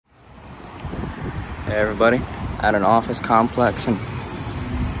Hey everybody, at an office complex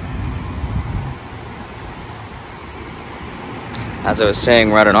as I was saying,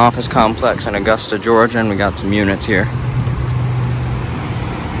 we're at an office complex in Augusta, Georgia, and we got some units here. 2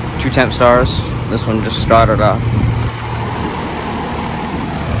 Tempstars. This one just started up.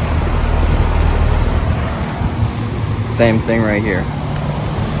 Same thing right here.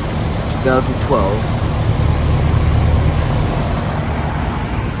 2012.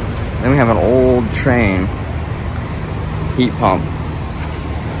 Then we have an old Trane heat pump.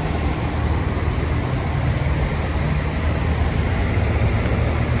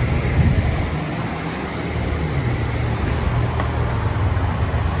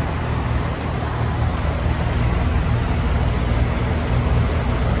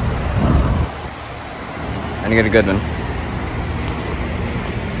 And you get a Goodman.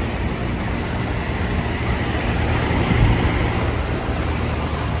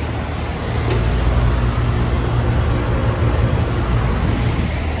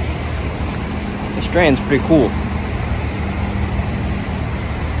 This Trane's pretty cool.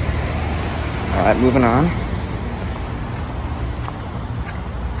 Alright, moving on.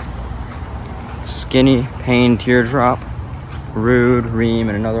 Skinny Payne Teardrop, Ruud, Rheem,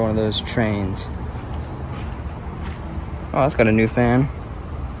 and another one of those Tranes. Oh, that's got a new fan.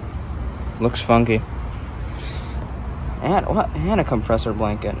 Looks funky. And what? And a compressor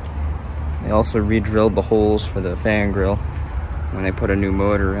blanket. They also re-drilled the holes for the fan grill when they put a new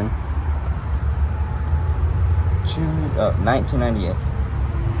motor in. 1998.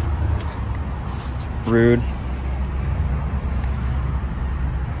 Ruud.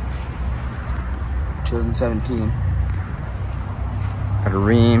 2017. Got a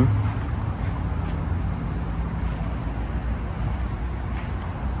Rheem.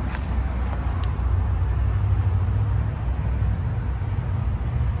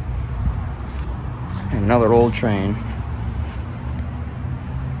 Another old Trane.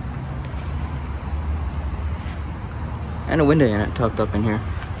 And a window unit tucked up in here.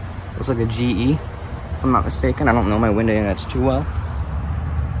 Looks like a GE, if I'm not mistaken. I don't know my window units too well.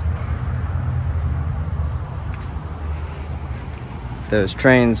 Those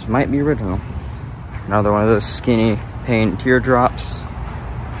Tranes might be original. Another one of those skinny Payne Teardrops.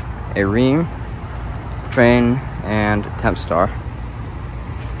 A Rheem, Trane, and Tempstar.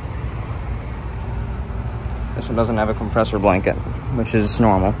 This one doesn't have a compressor blanket, which is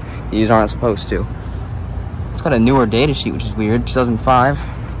normal. These aren't supposed to. It's got a newer data sheet, which is weird. 2005.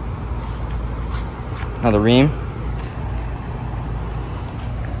 Another Rheem.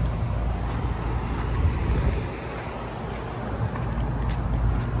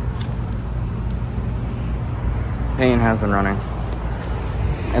 Payne has been running.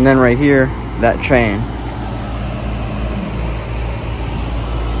 And then right here, that Trane.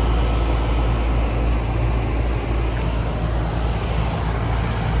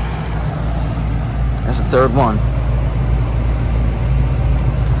 That's the third one.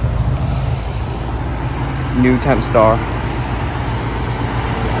 New Tempstar.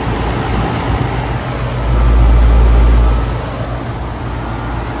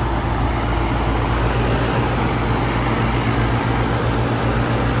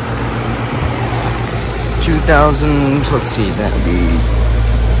 Let's see, that'd be,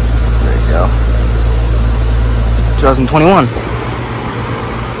 there you go. 2021.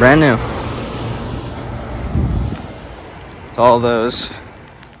 Brand new. It's all those